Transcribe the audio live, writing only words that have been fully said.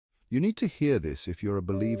You need to hear this if you're a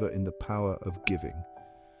believer in the power of giving.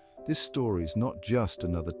 This story is not just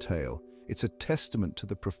another tale, it's a testament to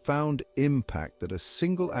the profound impact that a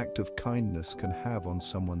single act of kindness can have on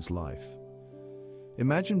someone's life.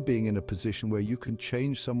 Imagine being in a position where you can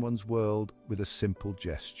change someone's world with a simple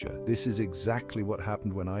gesture. This is exactly what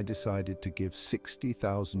happened when I decided to give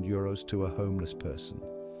 60,000 euros to a homeless person.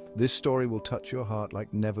 This story will touch your heart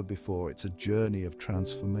like never before. It's a journey of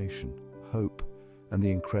transformation, hope, and the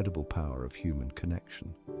incredible power of human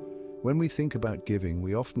connection. When we think about giving,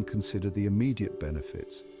 we often consider the immediate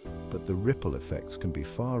benefits, but the ripple effects can be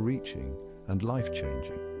far-reaching and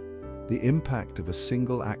life-changing. The impact of a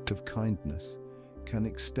single act of kindness can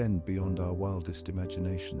extend beyond our wildest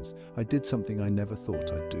imaginations. I did something I never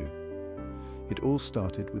thought I'd do. It all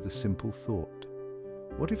started with a simple thought.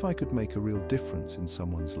 What if I could make a real difference in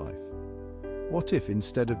someone's life? What if,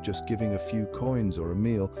 instead of just giving a few coins or a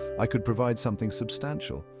meal, I could provide something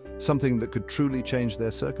substantial, something that could truly change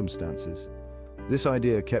their circumstances? This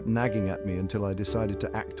idea kept nagging at me until I decided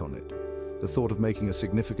to act on it. The thought of making a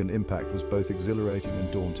significant impact was both exhilarating and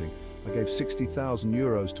daunting. I gave 60,000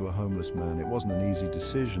 euros to a homeless man. It wasn't an easy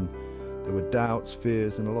decision. There were doubts,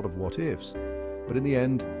 fears, and a lot of what-ifs. But in the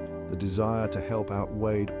end, the desire to help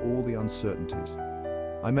outweighed all the uncertainties.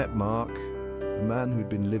 I met Mark, a man who'd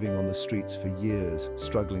been living on the streets for years,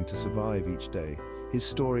 struggling to survive each day. His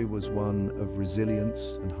story was one of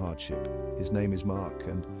resilience and hardship. His name is Mark,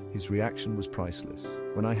 and his reaction was priceless.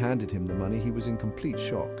 When I handed him the money, he was in complete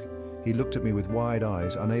shock. He looked at me with wide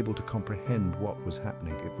eyes, unable to comprehend what was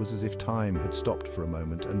happening. It was as if time had stopped for a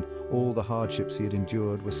moment, and all the hardships he had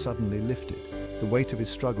endured were suddenly lifted. The weight of his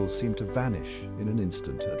struggles seemed to vanish in an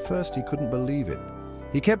instant. At first, he couldn't believe it.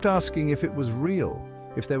 He kept asking if it was real,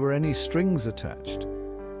 if there were any strings attached.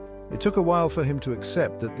 It took a while for him to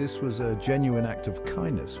accept that this was a genuine act of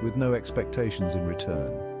kindness with no expectations in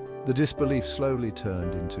return. The disbelief slowly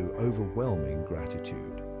turned into overwhelming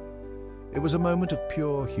gratitude. It was a moment of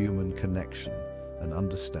pure human connection and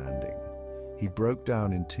understanding. He broke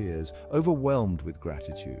down in tears, overwhelmed with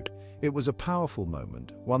gratitude. It was a powerful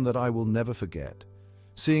moment, one that I will never forget.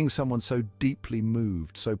 Seeing someone so deeply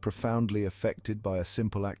moved, so profoundly affected by a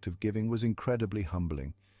simple act of giving was incredibly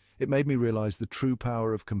humbling. It made me realize the true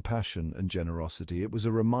power of compassion and generosity. It was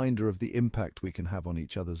a reminder of the impact we can have on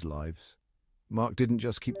each other's lives. Mark didn't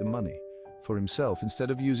just keep the money for himself.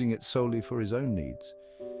 Instead of using it solely for his own needs,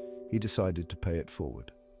 he decided to pay it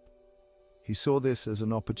forward. He saw this as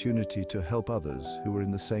an opportunity to help others who were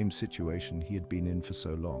in the same situation he had been in for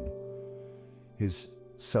so long. His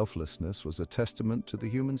selflessness was a testament to the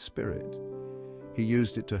human spirit. He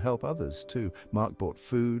used it to help others too. Mark bought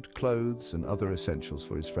food, clothes, and other essentials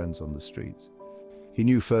for his friends on the streets. He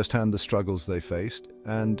knew firsthand the struggles they faced,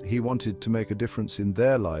 and he wanted to make a difference in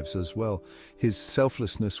their lives as well. His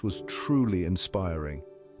selflessness was truly inspiring.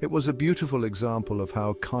 It was a beautiful example of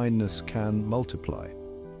how kindness can multiply.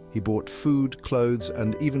 He bought food, clothes,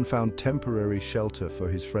 and even found temporary shelter for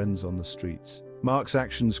his friends on the streets. Mark's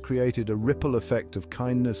actions created a ripple effect of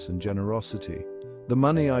kindness and generosity. The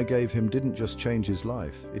money I gave him didn't just change his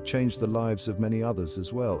life, it changed the lives of many others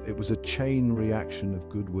as well. It was a chain reaction of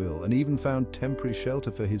goodwill, and even found temporary shelter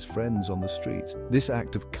for his friends on the streets. This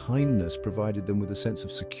act of kindness provided them with a sense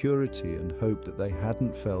of security and hope that they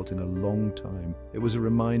hadn't felt in a long time. It was a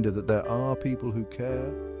reminder that there are people who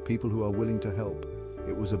care, people who are willing to help.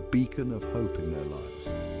 It was a beacon of hope in their lives.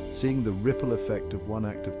 Seeing the ripple effect of one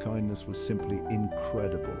act of kindness was simply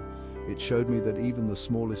incredible. It showed me that even the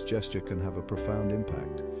smallest gesture can have a profound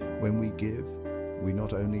impact. When we give, we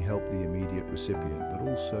not only help the immediate recipient, but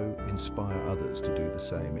also inspire others to do the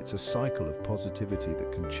same. It's a cycle of positivity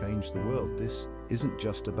that can change the world. This isn't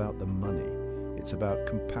just about the money. It's about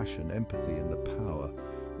compassion, empathy, and the power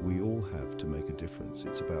we all have to make a difference.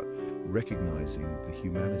 It's about recognizing the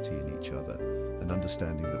humanity in each other and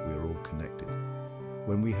understanding that we are all connected.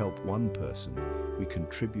 When we help one person, we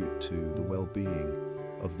contribute to the well-being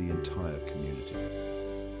of the entire community.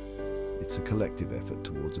 It's a collective effort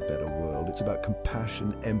towards a better world. It's about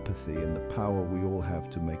compassion, empathy, and the power we all have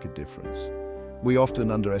to make a difference. We often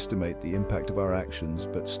underestimate the impact of our actions,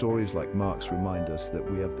 but stories like Mark's remind us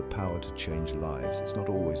that we have the power to change lives. It's not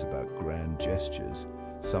always about grand gestures.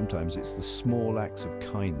 Sometimes it's the small acts of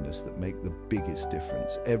kindness that make the biggest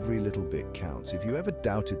difference. Every little bit counts. If you ever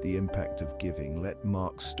doubted the impact of giving, let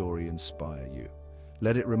Mark's story inspire you.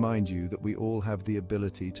 Let it remind you that we all have the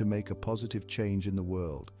ability to make a positive change in the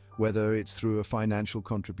world. Whether it's through a financial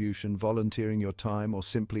contribution, volunteering your time, or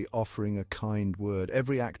simply offering a kind word,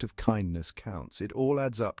 every act of kindness counts. It all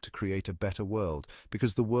adds up to create a better world,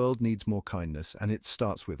 because the world needs more kindness, and it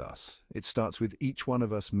starts with us. It starts with each one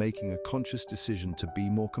of us making a conscious decision to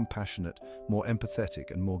be more compassionate, more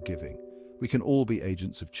empathetic, and more giving. We can all be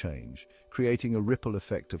agents of change, creating a ripple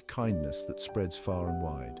effect of kindness that spreads far and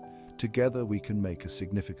wide. Together we can make a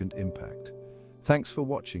significant impact. Thanks for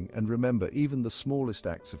watching, and remember, even the smallest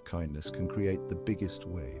acts of kindness can create the biggest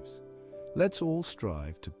waves. Let's all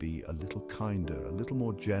strive to be a little kinder, a little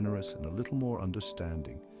more generous, and a little more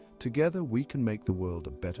understanding. Together we can make the world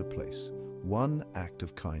a better place, one act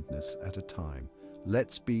of kindness at a time.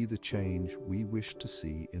 Let's be the change we wish to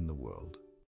see in the world.